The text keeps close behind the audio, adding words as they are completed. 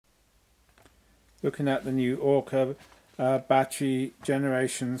Looking at the new Orca battery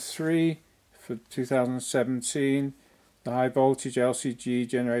generation 3 for 2017, the high voltage LCG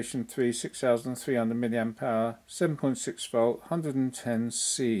generation 3 6300mAh 110C volt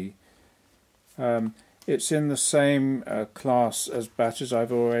 110C. It's in the same class as batteries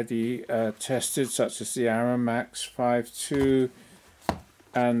I've already tested, such as the Aramax 52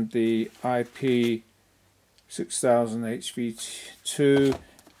 and the IP 6000 HV2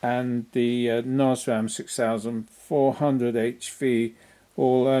 and the Nosram 6400 HV,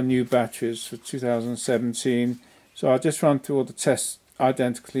 all new batteries for 2017. So I'll just run through all the tests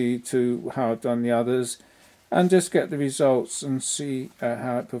identically to how I've done the others and just get the results and see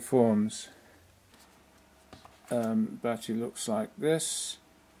how it performs. Battery looks like this.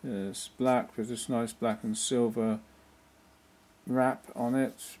 It's black with this nice black and silver wrap on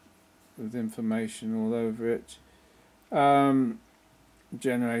it with information all over it.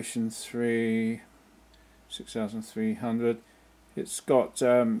 Generation 3 6300. It's got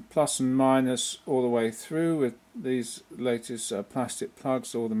plus and minus all the way through with these latest plastic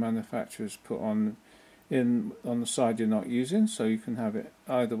plugs all the manufacturers put on the side you're not using, so you can have it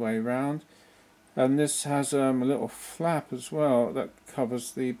either way round. And this has a little flap as well that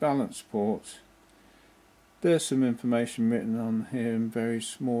covers the balance port. There's some information written on here in very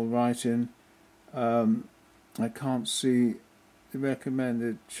small writing. I can't see the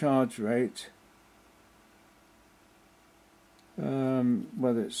recommended charge rate,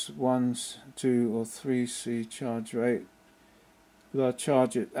 whether it's 1, 2 or 3C charge rate, but I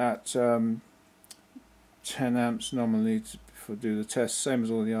charge it at 10 amps normally to do the test, same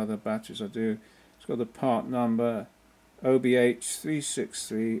as all the other batteries I do. It's got the part number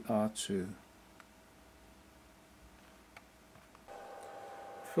OBH363R2.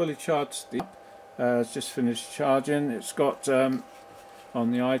 Fully charged. It's just finished charging. It's got on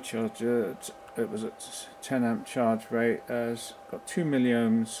the iCharger it was at 10 amp charge rate. It's got 2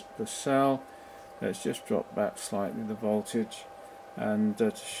 milliohms per cell. It's just dropped back slightly the voltage, and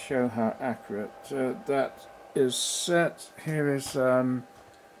to show how accurate that is set, here is a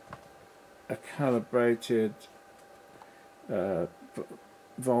calibrated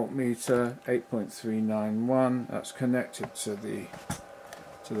voltmeter 8.391. That's connected to the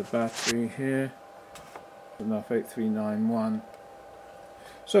battery here. Enough 8391.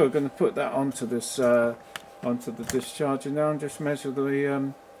 So we're going to put that onto this onto the discharger now and just measure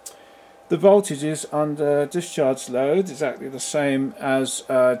the voltages under discharge load, exactly the same as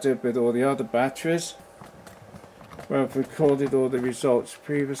I did with all the other batteries, where I've recorded all the results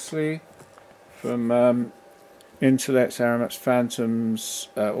previously from Intellects, Aramax, Phantoms,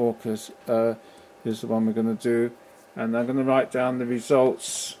 Orcas is the one we're going to do, and I'm going to write down the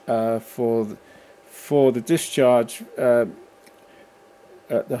results for the discharge at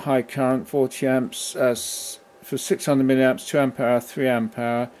the high current 40 amps for 600 milliamps, 2 amp hour, 3 amp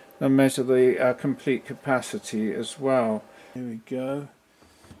hour, and measure the complete capacity as well. Here we go.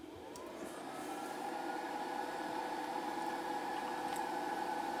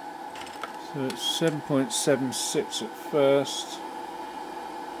 So it's 7.76 at first.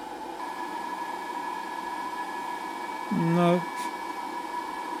 No,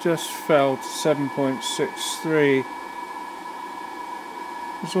 just fell to 7.63.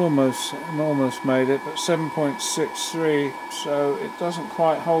 It's almost made it, but 7.63, so it doesn't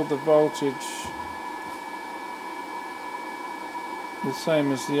quite hold the voltage the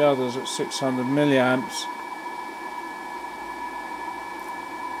same as the others at 600 milliamps.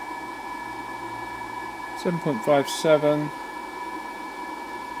 .57.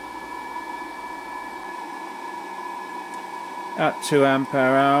 At 2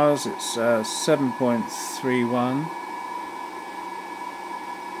 ampere hours it's 7.31.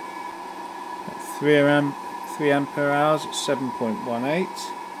 At 3 ampere hours it's 7.18.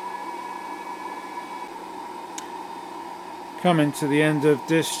 Coming to the end of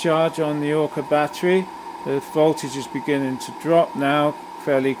discharge on the Orca battery, the voltage is beginning to drop now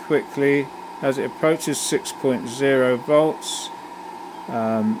fairly quickly as it approaches 6.0 volts.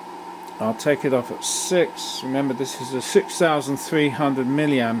 I'll take it off at 6. Remember, this is a 6300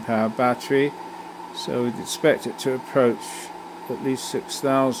 milliamp hour battery, so we'd expect it to approach at least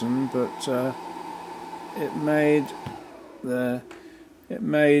 6000, but it made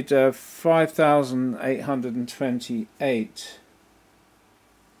 5828.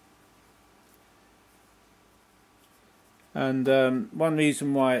 And one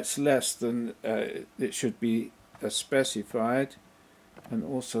reason why it's less than it should be specified, and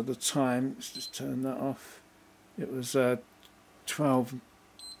also the time, let's just turn that off, it was 12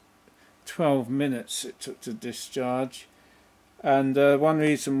 minutes it took to discharge. and one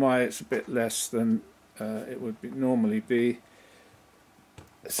reason why it's a bit less than it would normally be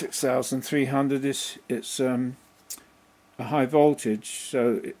 6300 is it's a high voltage,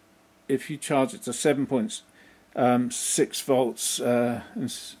 so if you charge it to 7.6 volts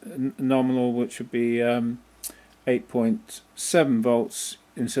nominal, which would be 8.7 volts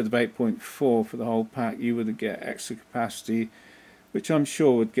instead of 8.4 for the whole pack, you would get extra capacity, which I'm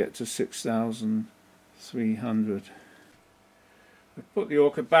sure would get to 6300. I've put the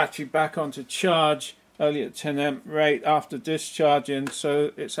Orca battery back onto charge only at 10 amp rate after discharging,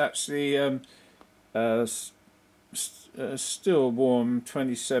 so it's actually still warm,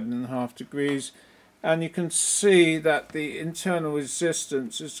 27.5 degrees, and you can see that the internal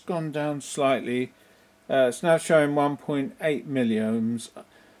resistance has gone down slightly. It's now showing 1.8 milliohms.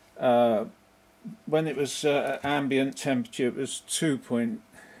 When it was at ambient temperature, it was 2.0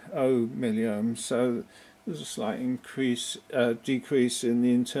 milliohms, so there's a slight decrease in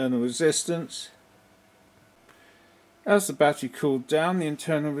the internal resistance. As the battery cooled down, the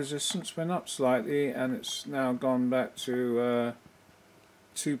internal resistance went up slightly, and it's now gone back to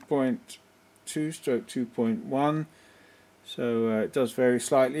 2.2/2.1. So it does vary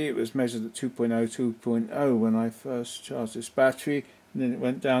slightly. It was measured at 2.0, 2.0 when I first charged this battery, and then it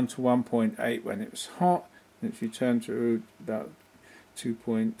went down to 1.8 when it was hot, and it's returned to about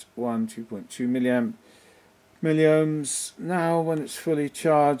 2.1, 2.2 milliohms now when it's fully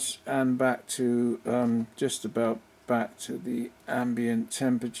charged, and back to just about back to the ambient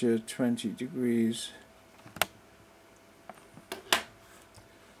temperature, 20 degrees.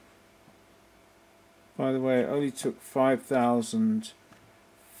 By the way, it only took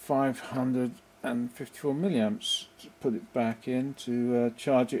 5,554 milliamps to put it back in to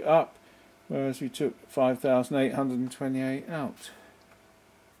charge it up, whereas we took 5,828 out.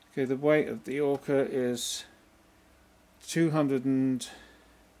 Okay, the weight of the Orca is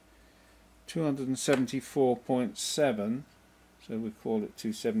 274.7, so we call it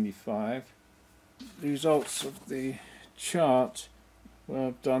 275. The results of the chart, where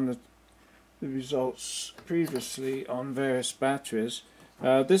I've done the results previously on various batteries.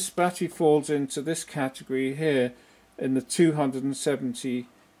 This battery falls into this category here in the 270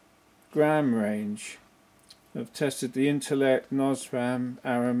 gram range. I've tested the Intellect, Nosram,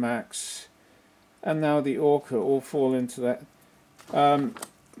 Aramax, and now the Orca all fall into that.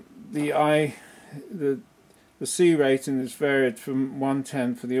 The C rating is varied from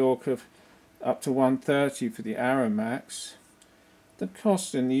 110 for the Orca up to 130 for the Aramax. The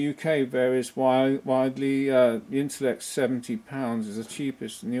cost in the UK varies widely. The Intellect's £70 is the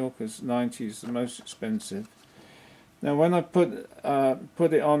cheapest, and the Orca's 90 is the most expensive. Now, when I put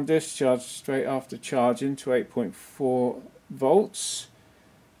it on discharge straight after charging to 8.4 volts,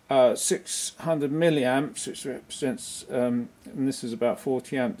 600 milliamps, which represents, and this is about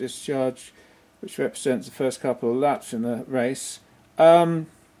 40 amp discharge, which represents the first couple of laps in the race.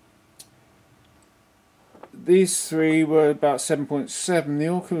 These three were about 7.7. The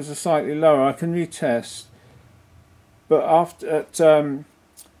Orca was slightly lower. I can retest, but after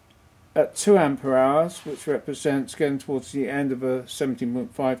at 2 ampere hours, which represents getting towards the end of a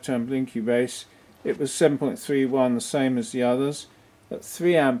 17.5 turn blinky race, it was 7.31, the same as the others. At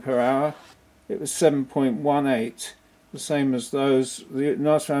 3 ampere hour, it was 7.18, the same as those. The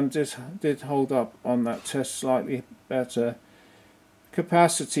Nosram did hold up on that test slightly better.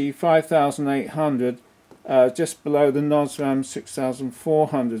 Capacity 5,800. Just below the Nosram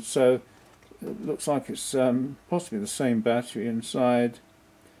 6,400, so it looks like it's possibly the same battery inside.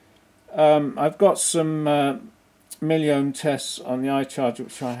 I've got some milliohm tests on the iCharger,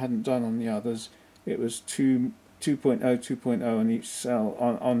 which I hadn't done on the others. It was 2.0, 2.0 on each cell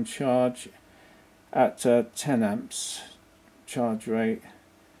on charge at 10 amps charge rate,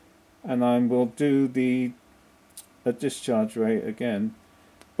 and I will do the discharge rate again.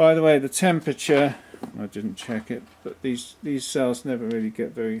 By the way, the temperature, I didn't check it, but these cells never really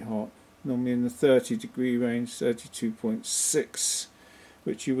get very hot. Normally in the 30 degree range, 32.6,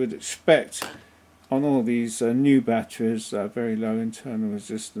 which you would expect on all these new batteries that have very low internal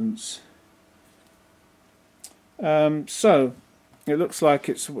resistance. So it looks like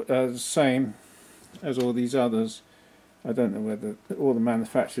it's the same as all these others. I don't know whether all the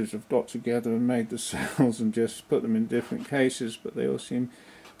manufacturers have got together and made the cells and just put them in different cases, but they all seem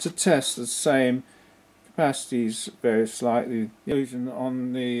to test the same. Capacities vary slightly. The illusion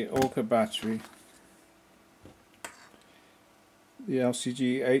on the Orca battery, the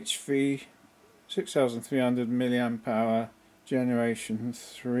LCG HV 6300 mAh generation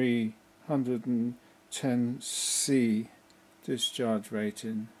 310C discharge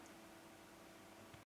rating.